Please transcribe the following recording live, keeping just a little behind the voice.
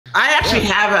I actually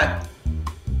have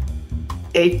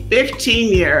a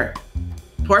 15-year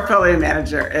portfolio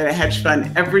manager at a hedge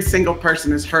fund every single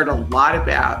person has heard a lot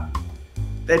about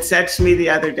that said to me the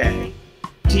other day,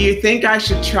 do you think I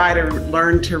should try to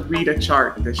learn to read a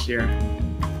chart this year?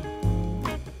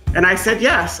 And I said,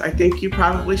 yes, I think you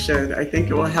probably should. I think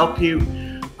it will help you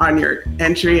on your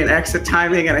entry and exit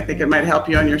timing, and I think it might help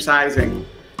you on your sizing.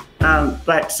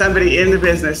 But somebody in the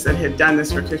business that had done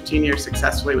this for 15 years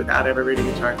successfully without ever reading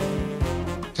a chart.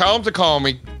 Tell him to call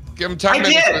me. Give him 10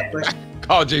 minutes.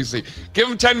 Call JC. Give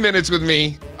him 10 minutes with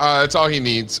me. That's all he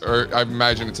needs, or I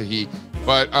imagine it's a he.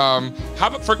 But how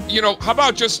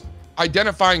about just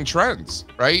identifying trends,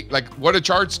 right? Like what a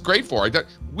chart's great for.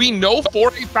 We know for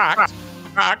a fact,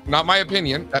 not my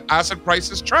opinion, that asset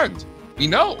prices trend. We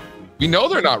know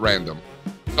they're not random.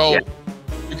 So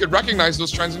you could recognize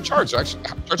those trends in charts. Actually,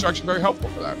 charts are actually very helpful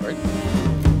for that, right?